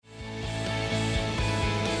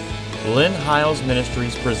Lynn Hiles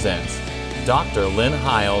Ministries presents Dr. Lynn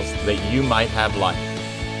Hiles, that you might have life.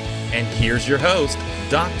 And here's your host,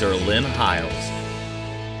 Dr. Lynn Hiles.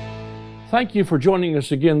 Thank you for joining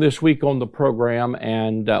us again this week on the program,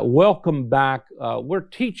 and welcome back. We're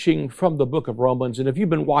teaching from the book of Romans, and if you've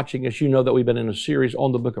been watching us, you know that we've been in a series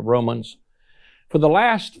on the book of Romans. For the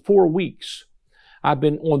last 4 weeks, I've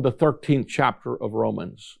been on the 13th chapter of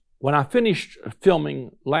Romans. When I finished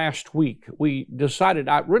filming last week, we decided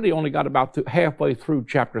I really only got about halfway through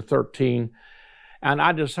chapter 13, and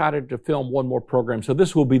I decided to film one more program. So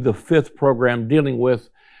this will be the 5th program dealing with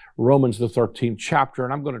Romans, the 13th chapter,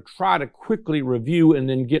 and I'm going to try to quickly review and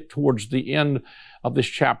then get towards the end of this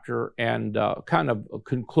chapter and kind of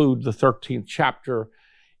conclude the 13th chapter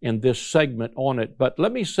in this segment on it. But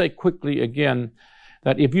let me say quickly again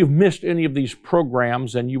that if you've missed any of these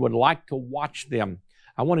programs and you would like to watch them,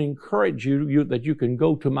 I want to encourage you that you can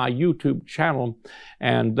go to my YouTube channel,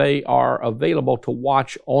 and they are available to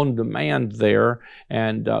watch on demand there.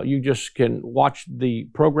 And you just can watch the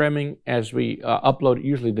programming as we upload it,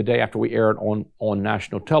 usually the day after we air it on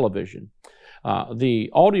national television. The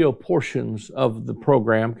audio portions of the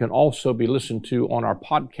program can also be listened to on our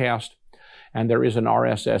podcast, and there is an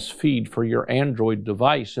RSS feed for your Android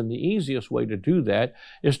device. And the easiest way to do that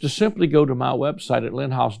is to simply go to my website at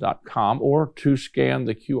lynnhiles.com or to scan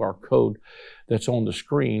the QR code that's on the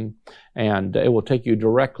screen, and it will take you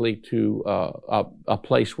directly to a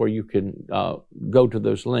place where you can go to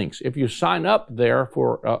those links. If you sign up there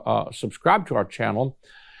for subscribe to our channel,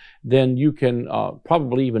 then you can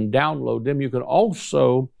probably even download them. You can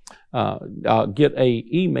also get a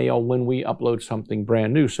email when we upload something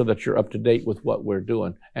brand new so that you're up to date with what we're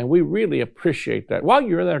doing. And we really appreciate that. While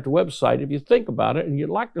you're there at the website, if you think about it and you'd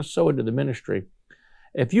like to sow into the ministry,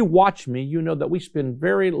 if you watch me, you know that we spend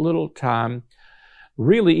very little time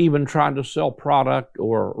really even trying to sell product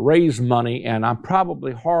or raise money, and I'm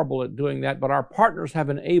probably horrible at doing that, but our partners have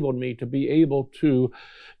enabled me to be able to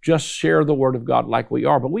just share the Word of God like we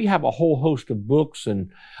are. But we have a whole host of books and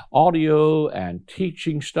audio and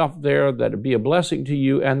teaching stuff there that would be a blessing to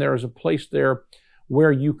you, and there is a place there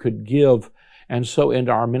where you could give and sow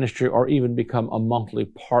into our ministry or even become a monthly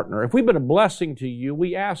partner. If we've been a blessing to you,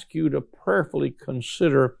 we ask you to prayerfully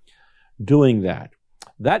consider doing that.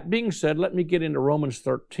 That being said, let me get into Romans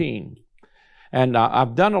 13. And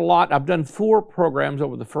I've done a lot. I've done 4 programs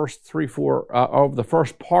over the first over the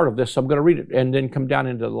first part of this. So I'm going to read it and then come down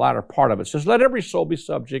into the latter part of it. It says, "Let every soul be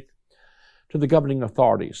subject to the governing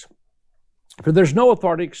authorities. For there's no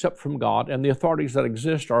authority except from God, and the authorities that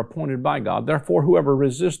exist are appointed by God. Therefore, whoever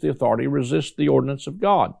resists the authority resists the ordinance of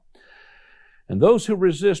God. And those who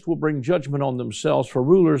resist will bring judgment on themselves, for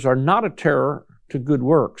rulers are not a terror to good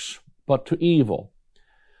works, but to evil.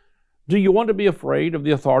 Do you want to be afraid of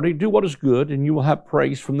the authority? Do what is good, and you will have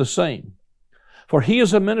praise from the same. For he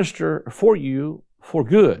is a minister for you for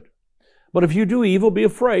good. But if you do evil, be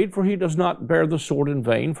afraid, for he does not bear the sword in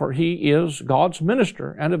vain, for he is God's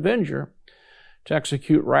minister and avenger to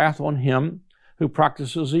execute wrath on him who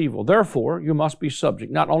practices evil. Therefore, you must be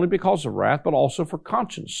subject, not only because of wrath, but also for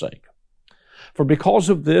conscience sake. For because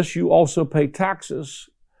of this, you also pay taxes,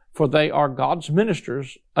 for they are God's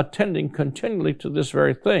ministers, attending continually to this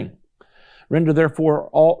very thing. Render therefore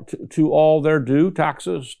to all their due,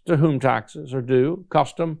 taxes to whom taxes are due,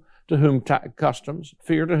 custom to whom customs,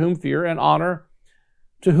 fear to whom fear, and honor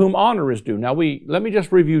to whom honor is due." Now let me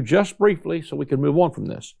just review just briefly so we can move on from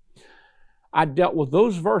this. I dealt with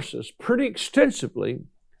those verses pretty extensively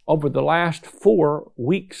over the last 4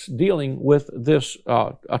 weeks dealing with this,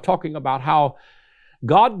 talking about how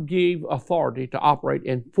God gave authority to operate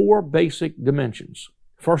in 4 basic dimensions.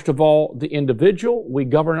 First of all, the individual, we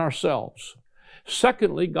govern ourselves.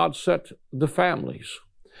 Secondly, God set the families,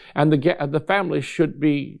 and the families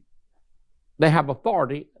they have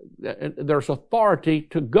authority. There's authority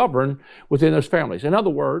to govern within those families. In other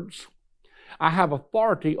words, I have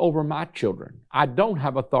authority over my children. I don't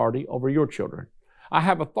have authority over your children. I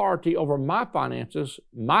have authority over my finances,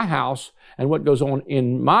 my house, and what goes on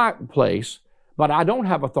in my place, but I don't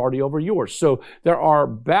have authority over yours. So there are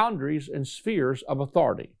boundaries and spheres of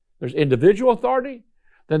authority. There's individual authority,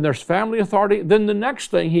 then there's family authority, then the next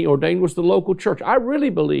thing he ordained was the local church. I really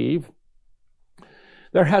believe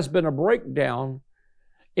there has been a breakdown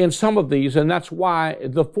in some of these, and that's why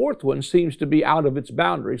the 4th one seems to be out of its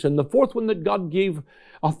boundaries. And the 4th one that God gave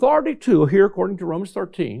authority to, here according to Romans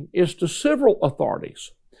 13, is to civil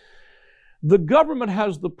authorities. The government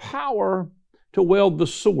has the power to wield the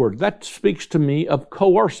sword. That speaks to me of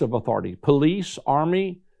coercive authority. Police,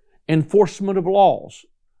 army, enforcement of laws,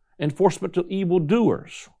 enforcement to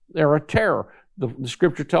evildoers. They're a terror. The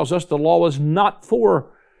Scripture tells us the law is not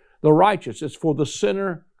for the righteous. It's for the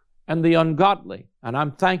sinner and the ungodly. And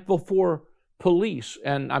I'm thankful for police,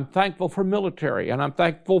 and I'm thankful for military, and I'm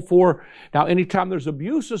thankful for, now anytime there's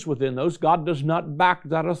abuses within those, God does not back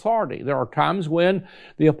that authority. There are times when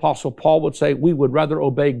the Apostle Paul would say, we would rather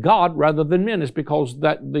obey God rather than men. It's because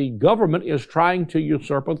that the government is trying to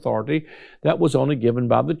usurp authority that was only given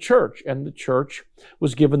by the church, and the church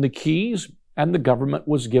was given the keys, and the government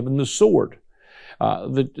was given the sword.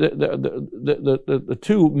 The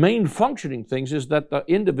two main functioning things is that the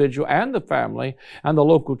individual and the family and the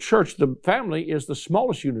local church, the family is the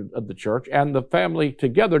smallest unit of the church, and the family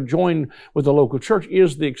together joined with the local church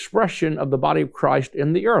is the expression of the body of Christ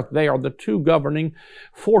in the earth. They are the two governing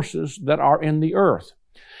forces that are in the earth.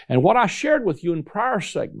 And what I shared with you in prior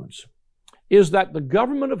segments is that the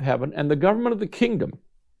government of heaven and the government of the kingdom,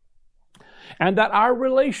 and that our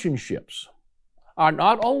relationships are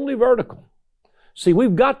not only vertical. See,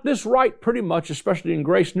 we've got this right pretty much, especially in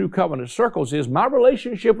Grace New Covenant circles, is my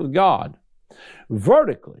relationship with God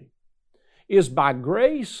vertically is by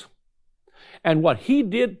grace and what He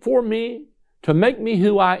did for me to make me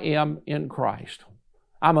who I am in Christ.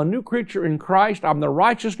 I'm a new creature in Christ. I'm the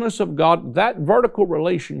righteousness of God. That vertical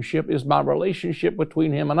relationship is my relationship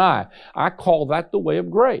between Him and I. I call that the way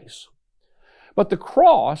of grace. But the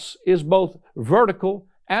cross is both vertical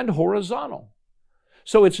and horizontal.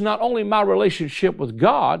 So it's not only my relationship with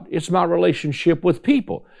God, it's my relationship with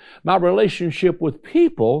people. My relationship with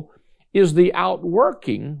people is the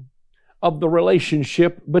outworking of the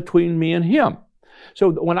relationship between me and Him. So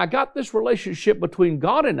when I got this relationship between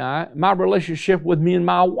God and I, my relationship with me and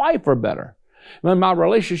my wife are better. When my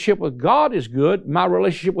relationship with God is good, my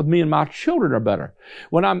relationship with me and my children are better.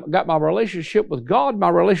 When I've got my relationship with God, my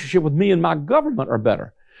relationship with me and my government are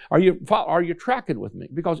better. Are you tracking with me?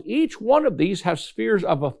 Because each one of these has spheres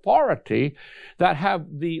of authority that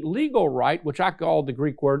have the legal right, which I call the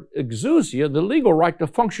Greek word exousia, the legal right to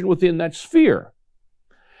function within that sphere.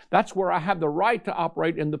 That's where I have the right to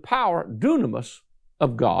operate in the power, dunamis,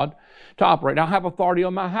 of God to operate. Now, I have authority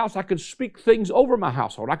on my house. I could speak things over my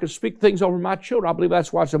household. I could speak things over my children. I believe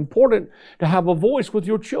that's why it's important to have a voice with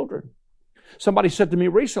your children. Somebody said to me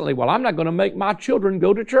recently, well, I'm not going to make my children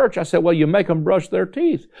go to church. I said, well, you make them brush their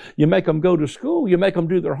teeth. You make them go to school. You make them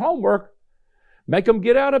do their homework. Make them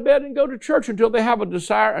get out of bed and go to church until they have a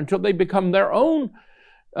desire, until they become their own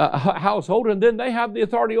household, and then they have the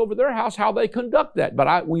authority over their house, how they conduct that.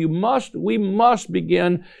 But we must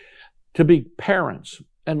begin to be parents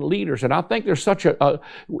and leaders. And I think there's such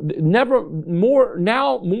never more,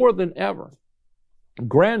 now more than ever,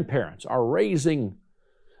 grandparents are raising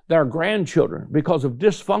their grandchildren because of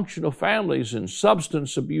dysfunctional families and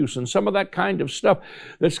substance abuse and some of that kind of stuff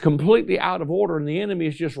that's completely out of order, and the enemy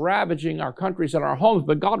is just ravaging our countries and our homes.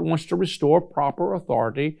 But God wants to restore proper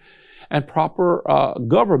authority and proper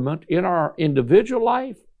government in our individual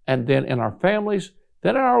life, and then in our families,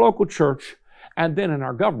 then in our local church, and then in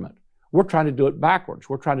our government. We're trying to do it backwards.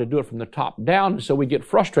 We're trying to do it from the top down, and so we get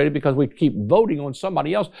frustrated because we keep voting on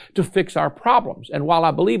somebody else to fix our problems. And while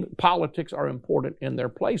I believe politics are important in their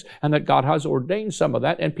place and that God has ordained some of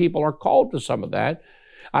that and people are called to some of that,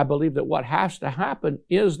 I believe that what has to happen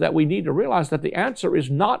is that we need to realize that the answer is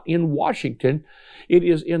not in Washington. It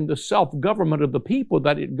is in the self-government of the people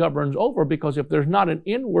that it governs over, because if there's not an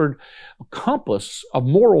inward compass of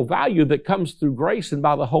moral value that comes through grace and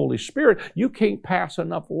by the Holy Spirit, you can't pass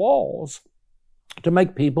enough laws to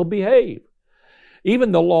make people behave.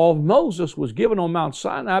 Even the law of Moses was given on Mount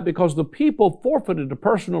Sinai because the people forfeited a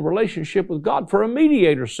personal relationship with God for a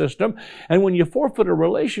mediator system. And when you forfeit a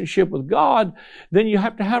relationship with God, then you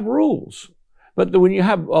have to have rules. But when you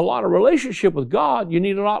have a lot of relationship with God, you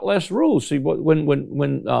need a lot less rules. See,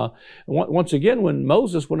 once again, when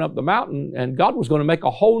Moses went up the mountain and God was going to make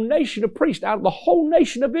a whole nation of priests out of the whole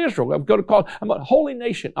nation of Israel, I'm going to call a holy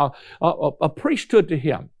nation, a priesthood to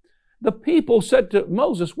him. The people said to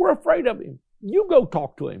Moses, we're afraid of him. You go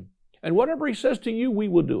talk to him. And whatever he says to you, we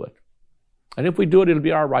will do it. And if we do it, it'll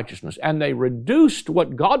be our righteousness. And they reduced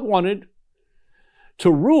what God wanted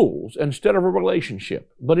to rules instead of a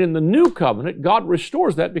relationship. But in the new covenant, God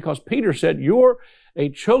restores that because Peter said, you're a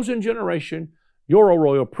chosen generation, you're a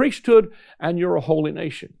royal priesthood, and you're a holy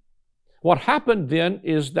nation. What happened then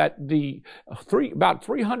is that about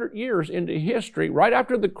 300 years into history, right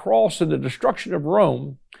after the cross and the destruction of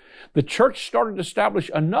Rome, the church started to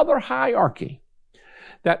establish another hierarchy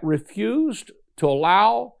that refused to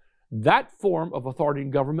allow that form of authority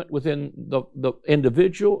and government within the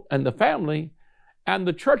individual and the family, and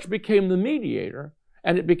the church became the mediator,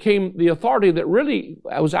 and it became the authority that really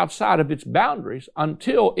was outside of its boundaries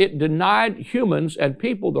until it denied humans and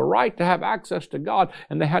people the right to have access to God,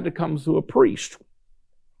 and they had to come through a priest.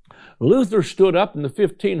 Luther stood up in the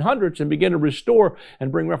 1500s and began to restore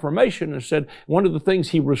and bring Reformation, and said one of the things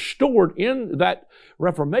he restored in that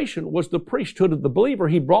Reformation was the priesthood of the believer.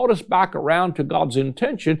 He brought us back around to God's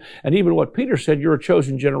intention, and even what Peter said, you're a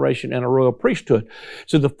chosen generation and a royal priesthood.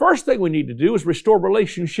 So the first thing we need to do is restore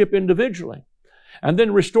relationship individually, and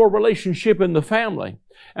then restore relationship in the family.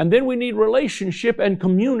 And then we need relationship and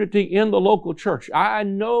community in the local church. I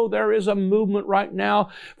know there is a movement right now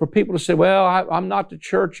for people to say, well, I'm not the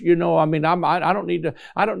church, I don't need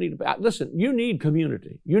to. Listen, you need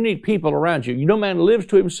community. You need people around you. No man lives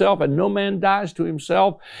to himself and no man dies to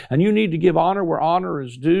himself. And you need to give honor where honor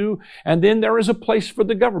is due. And then there is a place for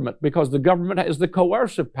the government, because the government has the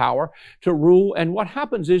coercive power to rule. And what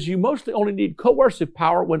happens is you mostly only need coercive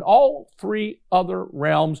power when all three other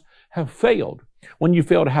realms have failed. When you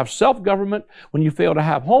fail to have self-government, when you fail to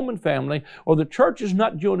have home and family, or the church is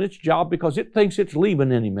not doing its job because it thinks it's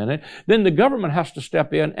leaving any minute, then the government has to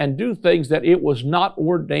step in and do things that it was not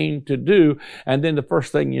ordained to do. And then the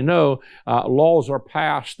first thing you know, laws are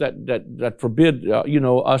passed that forbid,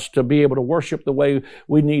 us to be able to worship the way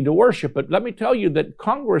we need to worship. But let me tell you that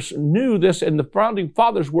Congress knew this, and the founding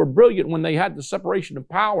fathers were brilliant when they had the separation of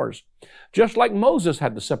powers, just like Moses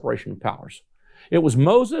had the separation of powers. It was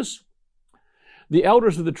Moses, the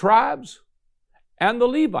elders of the tribes, and the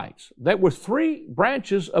Levites. That were three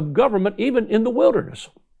branches of government, even in the wilderness.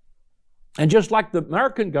 And just like the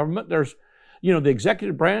American government, there's, the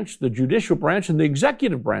executive branch, the judicial branch, and the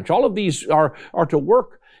executive branch. All of these are to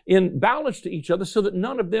work in balance to each other so that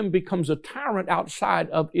none of them becomes a tyrant outside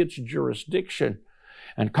of its jurisdiction.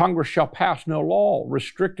 And Congress shall pass no law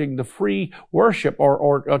restricting the free worship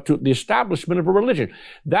or to the establishment of a religion.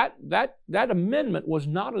 That amendment was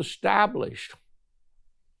not established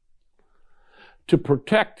to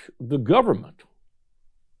protect the government.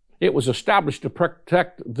 It was established to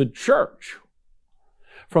protect the church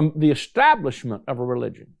from the establishment of a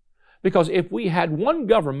religion. Because if we had one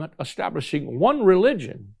government establishing one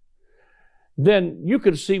religion, then you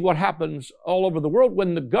could see what happens all over the world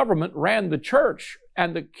when the government ran the church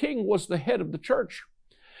and the king was the head of the church.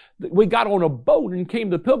 We got on a boat and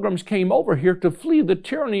the pilgrims came over here to flee the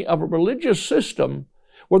tyranny of a religious system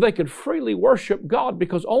where they could freely worship God,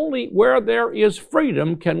 because only where there is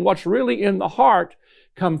freedom can what's really in the heart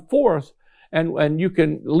come forth, and you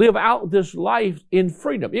can live out this life in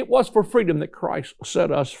freedom. It was for freedom that Christ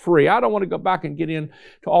set us free. I don't want to go back and get into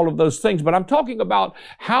all of those things, but I'm talking about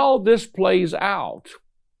how this plays out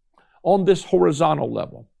on this horizontal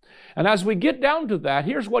level. And as we get down to that,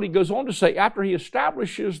 here's what he goes on to say after he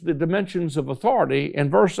establishes the dimensions of authority. In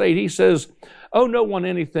verse 8, he says, "Owe no one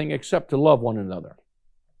anything except to love one another.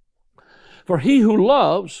 For he who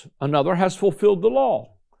loves another has fulfilled the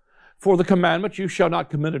law. For the commandment, you shall not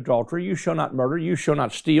commit adultery, you shall not murder, you shall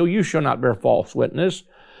not steal, you shall not bear false witness,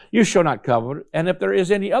 you shall not covet. And if there is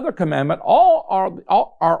any other commandment, all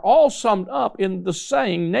are summed up in the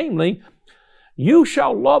saying, namely, you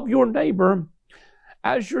shall love your neighbor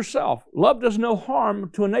as yourself." Love does no harm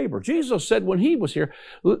to a neighbor. Jesus said when he was here,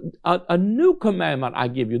 a new commandment I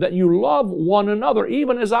give you, that you love one another,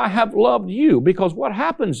 even as I have loved you. Because what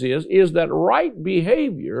happens is that right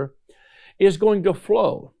behavior is going to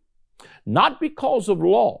flow, not because of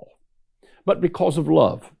law, but because of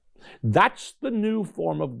love. That's the new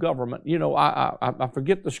form of government. I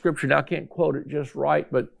forget the scripture now, I can't quote it just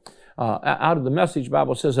right, but out of the Message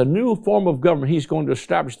Bible, says a new form of government he's going to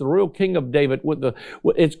establish, the real King of David.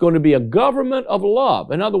 It's going to be a government of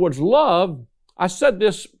love. In other words, love, I said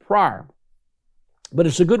this prior, but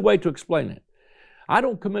it's a good way to explain it. I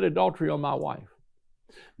don't commit adultery on my wife,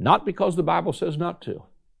 not because the Bible says not to.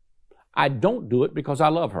 I don't do it because I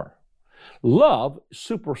love her. Love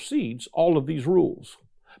supersedes all of these rules.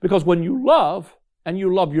 Because when you love, and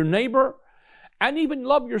you love your neighbor, and even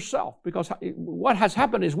love yourself, because what has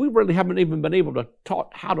happened is we really haven't even been able to taught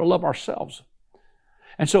how to love ourselves.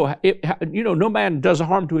 And so, no man does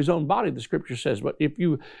harm to his own body, the scripture says. But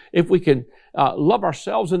if we can love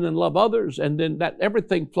ourselves and then love others, and then that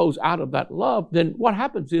everything flows out of that love, then what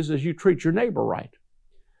happens is you treat your neighbor right.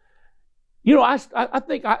 I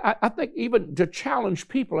think even to challenge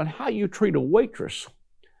people in how you treat a waitress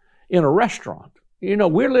in a restaurant.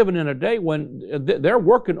 We're living in a day when they're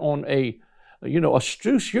working on a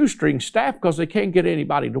shoestring staff because they can't get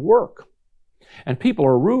anybody to work. And people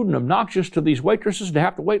are rude and obnoxious to these waitresses. They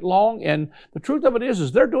have to wait long. And the truth of it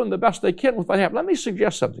is they're doing the best they can with what they have. Let me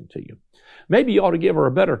suggest something to you. Maybe you ought to give her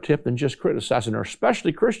a better tip than just criticizing her,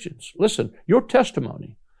 especially Christians. Listen, your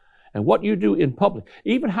testimony and what you do in public,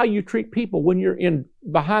 even how you treat people when you're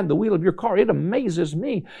behind the wheel of your car, it amazes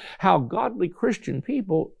me how godly Christian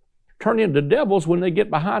people turn into devils when they get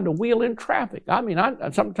behind a wheel in traffic. I mean,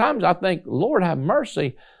 sometimes I think, Lord have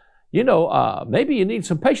mercy, maybe you need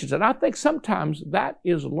some patience. And I think sometimes that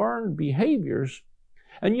is learned behaviors.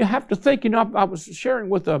 And you have to think, I was sharing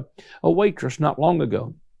with a waitress not long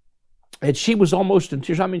ago. And she was almost in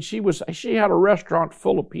tears. I mean, she had a restaurant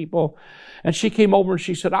full of people. And she came over and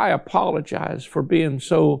she said, I apologize for being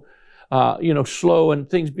so, slow and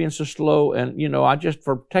things being so slow. And,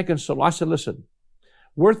 for taking so long. I said, listen,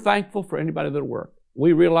 we're thankful for anybody that'll work.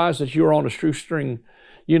 We realize that you're on a shoestring,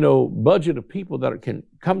 budget of people that can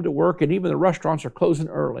come to work, and even the restaurants are closing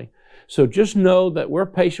early. So just know that we're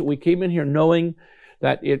patient. We came in here knowing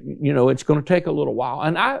that it's going to take a little while.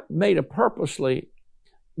 And I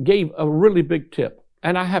gave a really big tip.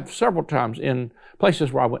 And I have several times in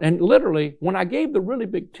places where I went. And literally, when I gave the really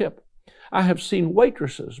big tip, I have seen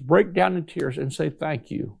waitresses break down in tears and say, thank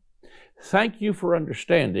you. Thank you for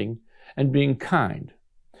understanding and being kind.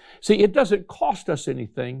 See, it doesn't cost us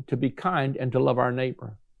anything to be kind and to love our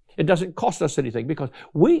neighbor. It doesn't cost us anything because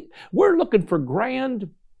we're looking for grand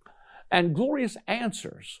and glorious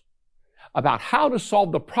answers about how to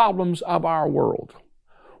solve the problems of our world.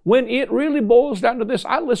 When it really boils down to this,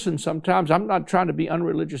 I listen sometimes. I'm not trying to be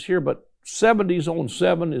unreligious here, but 70s on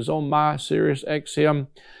 7 is on my Sirius XM.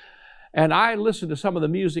 And I listen to some of the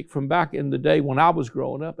music from back in the day when I was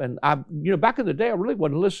growing up. And back in the day, I really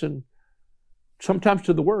wouldn't listen sometimes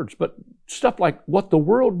to the words, but stuff like what the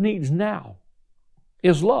world needs now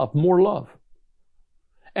is love, more love.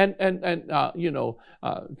 And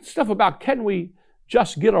stuff about can we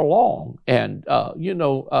just get along and,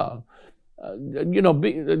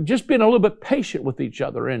 just being a little bit patient with each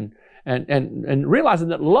other and realizing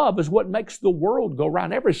that love is what makes the world go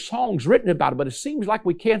round. Every song's written about it, but it seems like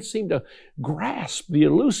we can't seem to grasp the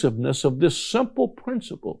elusiveness of this simple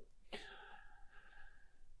principle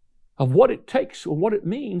of what it takes or what it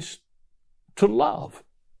means to love,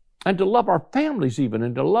 and to love our families even,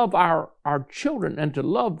 and to love our children, and to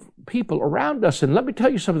love people around us. And let me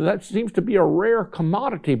tell you something, that seems to be a rare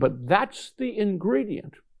commodity, but that's the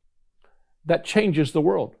ingredient that changes the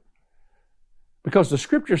world. Because the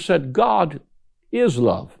scripture said God is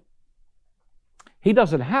love. He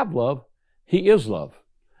doesn't have love, He is love.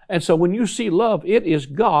 And so when you see love, it is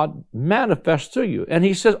God manifest to you. And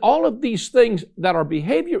He says all of these things that are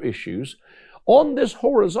behavior issues on this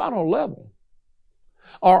horizontal level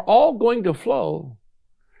are all going to flow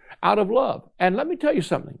out of love. And let me tell you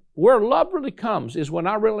something. Where love really comes is when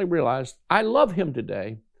I really realized I love Him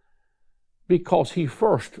today because He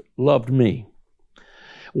first loved me.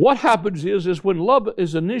 What happens is when love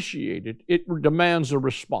is initiated, it demands a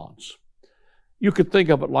response. You could think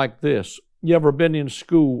of it like this. You ever been in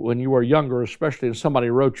school when you were younger, especially, and somebody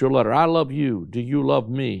wrote you a letter, I love you, do you love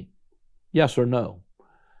me? Yes or no?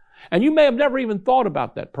 And you may have never even thought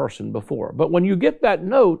about that person before, but when you get that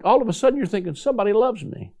note, all of a sudden you're thinking, somebody loves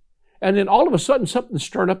me. And then all of a sudden something's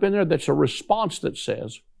stirred up in there that's a response that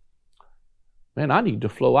says, man, I need to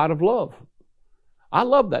flow out of love. I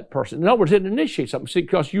love that person. In other words, it initiates something. See,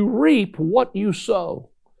 because you reap what you sow.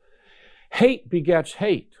 Hate begets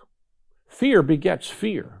hate. Fear begets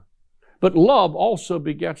fear. But love also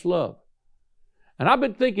begets love. And I've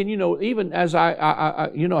been thinking, even as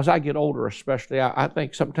as I get older especially, I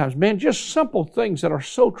think sometimes, man, just simple things that are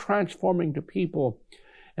so transforming to people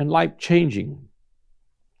and life-changing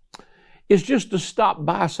is just to stop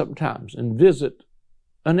by sometimes and visit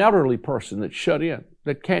an elderly person that's shut in,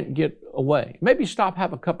 that can't get away. Maybe stop,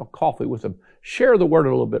 have a cup of coffee with them, share the word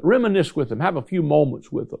a little bit, reminisce with them, have a few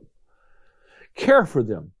moments with them, care for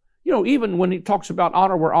them. Even when he talks about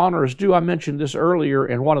honor where honor is due, I mentioned this earlier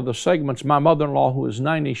in one of the segments. My mother-in-law, who is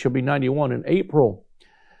 90, she'll be 91 in April.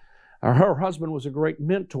 Her husband was a great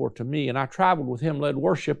mentor to me, and I traveled with him, led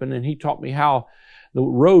worship, and then he taught me how the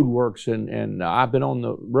road works. And I've been on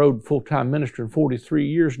the road full-time ministering 43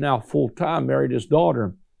 years now, full-time, married his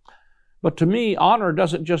daughter. But to me, honor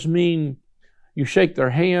doesn't just mean you shake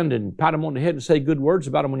their hand and pat them on the head and say good words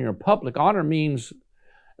about them when you're in public. Honor means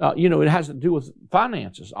it has to do with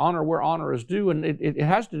finances. Honor where honor is due. And it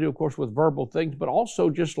has to do, of course, with verbal things, but also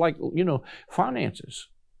just like, finances.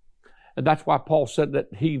 And that's why Paul said that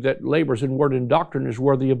he that labors in word and doctrine is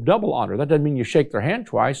worthy of double honor. That doesn't mean you shake their hand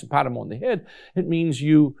twice and pat them on the head. It means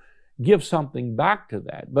you give something back to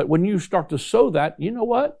that. But when you start to sow that, you know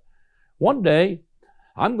what? One day,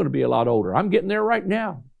 I'm going to be a lot older. I'm getting there right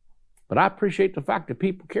now. But I appreciate the fact that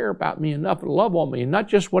people care about me enough and love on me, and not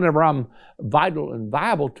just whenever I'm vital and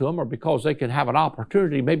viable to them or because they can have an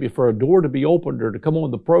opportunity maybe for a door to be opened or to come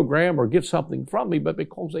on the program or get something from me, but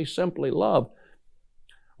because they simply love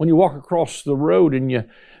When you walk across the road and you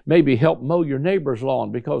maybe help mow your neighbor's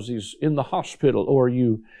lawn because he's in the hospital, or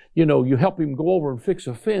you help him go over and fix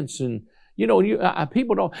a fence, and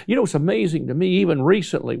people don't. It's amazing to me, even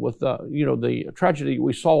recently with the tragedy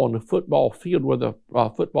we saw on the football field where the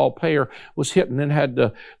football player was hit and then had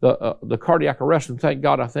the cardiac arrest. And thank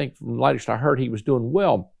God, I think from the latest I heard, he was doing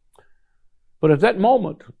well. But at that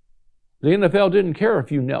moment, the NFL didn't care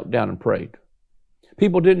if you knelt down and prayed.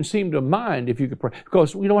 People didn't seem to mind if you could pray.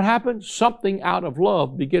 Because you know what happens? Something out of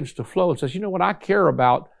love begins to flow and says, you know what, I care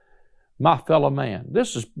about my fellow man.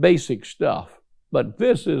 This is basic stuff, but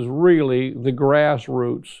this is really the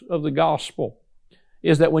grassroots of the gospel,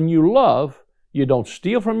 is that when you love, you don't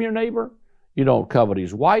steal from your neighbor, you don't covet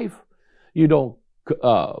his wife, you don't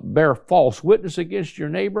bear false witness against your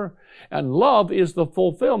neighbor, and love is the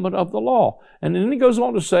fulfillment of the law. And then he goes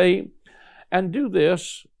on to say, and do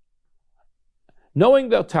this, knowing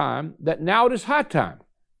the time that now it is high time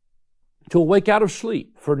to awake out of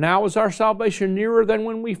sleep, for now is our salvation nearer than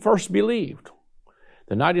when we first believed.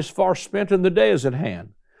 The night is far spent and the day is at hand.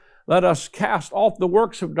 Let us cast off the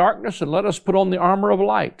works of darkness and let us put on the armor of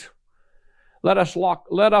light. Let us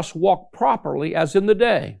walk properly as in the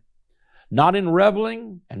day, not in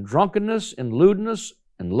reveling and drunkenness and lewdness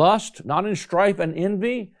and lust, not in strife and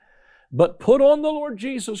envy, but put on the Lord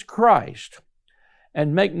Jesus Christ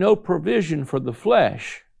and make no provision for the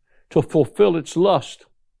flesh to fulfill its lust.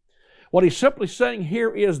 What he's simply saying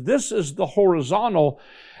here is this is the horizontal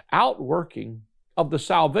outworking of the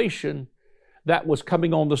salvation that was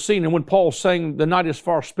coming on the scene. And when Paul's saying the night is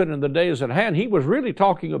far spent and the day is at hand, he was really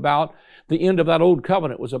talking about the end of that old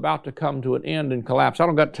covenant was about to come to an end and collapse. I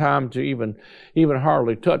don't got time to even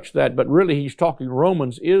hardly touch that, but really he's talking,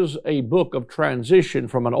 Romans is a book of transition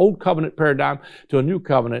from an old covenant paradigm to a new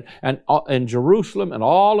covenant. And Jerusalem and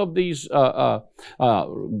all of these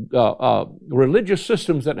religious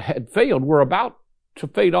systems that had failed were about to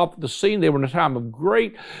fade off the scene. They were in a time of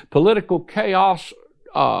great political chaos,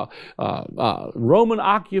 Roman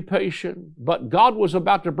occupation, but God was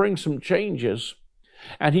about to bring some changes.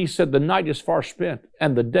 And he said, the night is far spent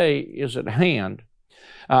and the day is at hand.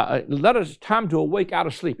 Let us time to awake out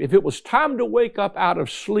of sleep. If it was time to wake up out of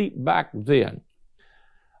sleep back then,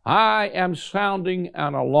 I am sounding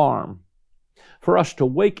an alarm for us to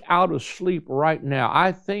wake out of sleep right now.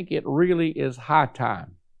 I think it really is high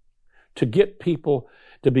time to get people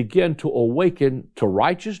to begin to awaken to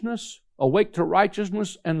righteousness, awake to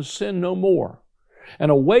righteousness and sin no more,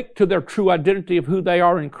 and awake to their true identity of who they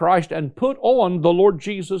are in Christ and put on the Lord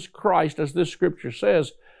Jesus Christ, as this scripture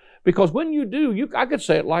says. Because when you do, I could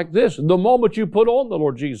say it like this: the moment you put on the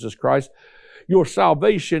Lord Jesus Christ, your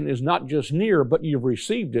salvation is not just near, but you've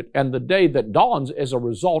received it. And the day that dawns as a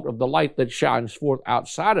result of the light that shines forth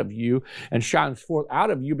outside of you and shines forth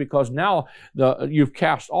out of you, because now you've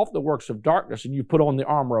cast off the works of darkness and you put on the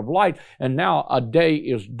armor of light. And now a day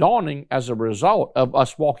is dawning as a result of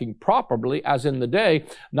us walking properly as in the day,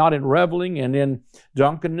 not in reveling and in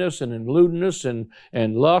drunkenness and in lewdness and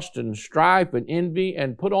lust and strife and envy,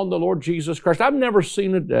 and put on the Lord Jesus Christ. I've never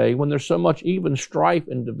seen a day when there's so much even strife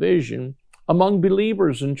and division among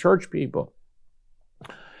believers and church people.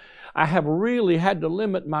 I have really had to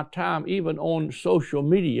limit my time even on social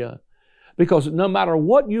media, because no matter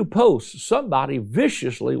what you post, somebody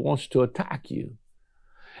viciously wants to attack you.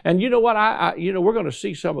 And you know what? We're going to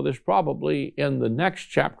see some of this probably in the next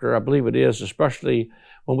chapter, I believe it is, especially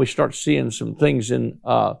when we start seeing some things in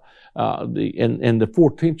the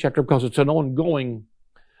 14th chapter, because it's an ongoing,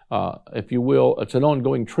 if you will, it's an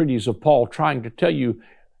ongoing treatise of Paul trying to tell you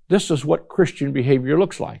this is what Christian behavior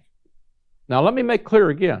looks like. Now, let me make clear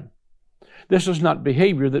again. This is not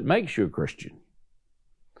behavior that makes you a Christian.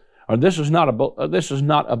 Or this is not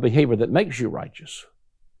a behavior that makes you righteous.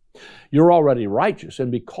 You're already righteous,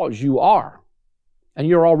 and because you are, and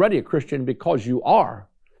you're already a Christian because you are,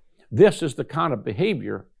 this is the kind of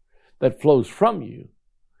behavior that flows from you,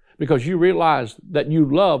 because you realize that you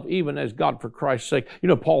love even as God for Christ's sake.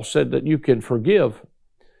 Paul said that you can forgive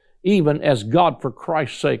even as God for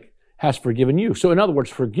Christ's sake has forgiven you. So in other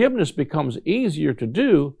words, forgiveness becomes easier to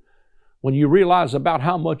do when you realize about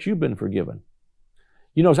how much you've been forgiven.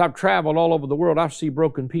 As I've traveled all over the world, I see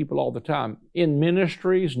broken people all the time, in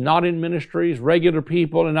ministries, not in ministries, regular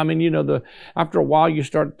people. And after a while you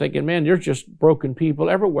start thinking, man, there's just broken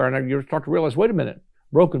people everywhere. And you start to realize, wait a minute,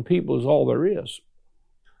 broken people is all there is.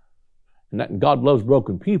 And God loves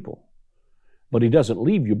broken people, but He doesn't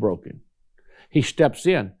leave you broken. He steps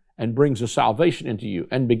in and brings a salvation into you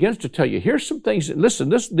and begins to tell you, here's some things. Listen,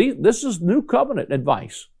 this is new covenant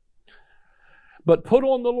advice. But put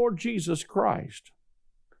on the Lord Jesus Christ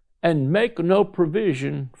and make no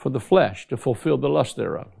provision for the flesh to fulfill the lust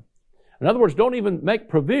thereof. In other words, don't even make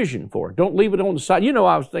provision for it. Don't leave it on the side. You know,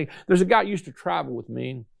 I was thinking, there's a guy who used to travel with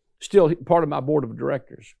me, still part of my board of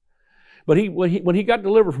directors. But when he got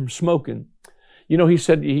delivered from smoking, you know, he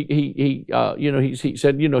said, he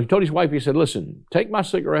told his wife, he said, listen, take my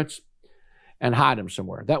cigarettes and hide them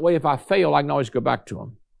somewhere. That way, if I fail, I can always go back to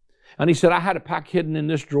them. And he said, I had a pack hidden in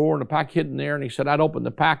this drawer and a pack hidden there. And he said, I'd open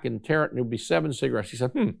the pack and tear it and it would be 7 cigarettes. He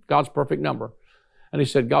said, God's perfect number. And he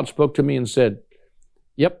said, God spoke to me and said,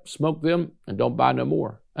 yep, smoke them and don't buy no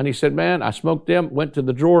more. And he said, man, I smoked them, went to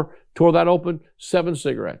the drawer, tore that open, 7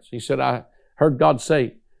 cigarettes. He said, I heard God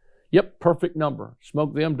say, yep, perfect number.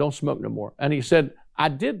 Smoke them, don't smoke no more. And he said, I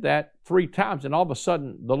did that 3 times. And all of a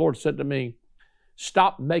sudden, the Lord said to me,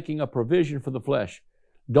 stop making a provision for the flesh.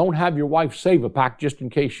 Don't have your wife save a pack just in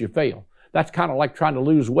case you fail. That's kind of like trying to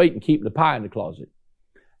lose weight and keep the pie in the closet.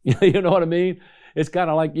 You know what I mean? It's kind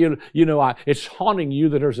of like, it's haunting you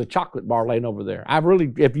that there's a chocolate bar laying over there.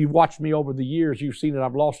 If you've watched me over the years, you've seen that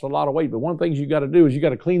I've lost a lot of weight. But one of the things you got to do is you got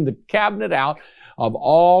to clean the cabinet out of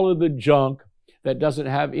all of the junk that doesn't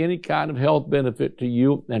have any kind of health benefit to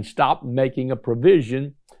you and stop making a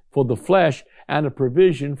provision for the flesh and a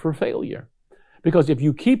provision for failure. Because if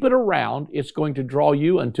you keep it around, it's going to draw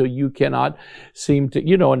you until you cannot seem to,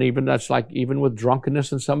 and even that's like even with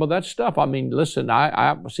drunkenness and some of that stuff. I mean, listen,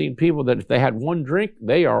 I've seen people that if they had one drink,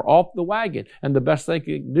 they are off the wagon. And the best they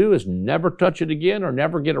can do is never touch it again or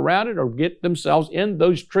never get around it or get themselves in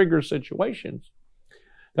those trigger situations.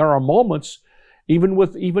 There are moments, even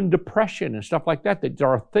with depression and stuff like that, that there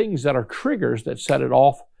are things that are triggers that set it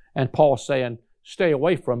off. And Paul's saying, stay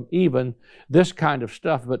away from even this kind of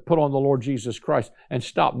stuff, but put on the Lord Jesus Christ and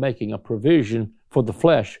stop making a provision for the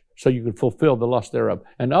flesh so you can fulfill the lust thereof.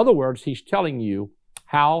 In other words, he's telling you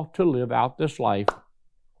how to live out this life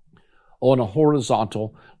on a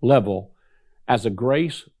horizontal level as a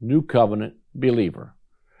grace, new covenant believer.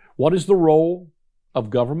 What is the role of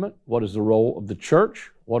government? What is the role of the church?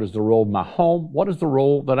 What is the role of my home? What is the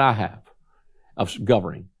role that I have of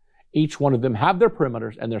governing? Each one of them have their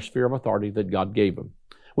perimeters and their sphere of authority that God gave them.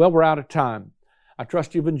 Well, we're out of time. I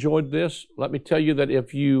trust you've enjoyed this. Let me tell you that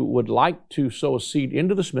if you would like to sow a seed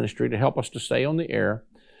into this ministry to help us to stay on the air,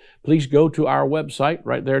 please go to our website.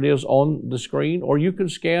 Right there it is on the screen. Or you can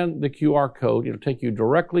scan the QR code. It'll take you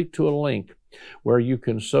directly to a link where you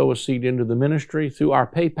can sow a seed into the ministry through our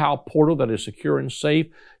PayPal portal that is secure and safe.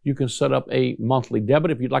 You can set up a monthly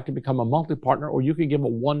debit if you'd like to become a monthly partner, or you can give a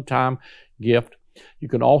one-time gift. You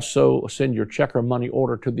can also send your check or money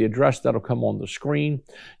order to the address that'll come on the screen.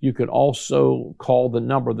 You can also call the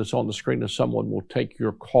number that's on the screen and someone will take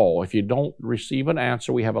your call. If you don't receive an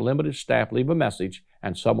answer, we have a limited staff. Leave a message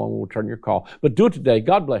and someone will return your call. But do it today.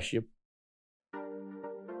 God bless you.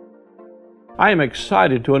 I am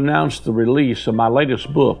excited to announce the release of my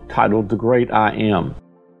latest book titled The Great I Am.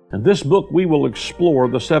 In this book, we will explore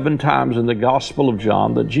the 7 times in the Gospel of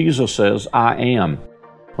John that Jesus says, I am.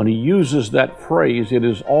 When he uses that phrase, it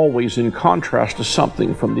is always in contrast to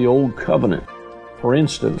something from the Old Covenant. For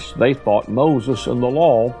instance, they thought Moses and the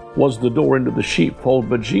law was the door into the sheepfold,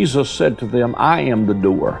 but Jesus said to them, I am the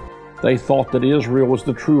door. They thought that Israel was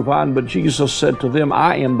the true vine, but Jesus said to them,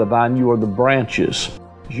 I am the vine, you are the branches.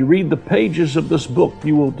 As you read the pages of this book,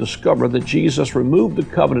 you will discover that Jesus removed the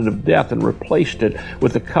covenant of death and replaced it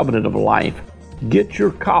with the covenant of life. Get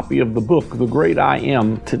your copy of the book, The Great I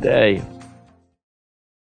Am, today.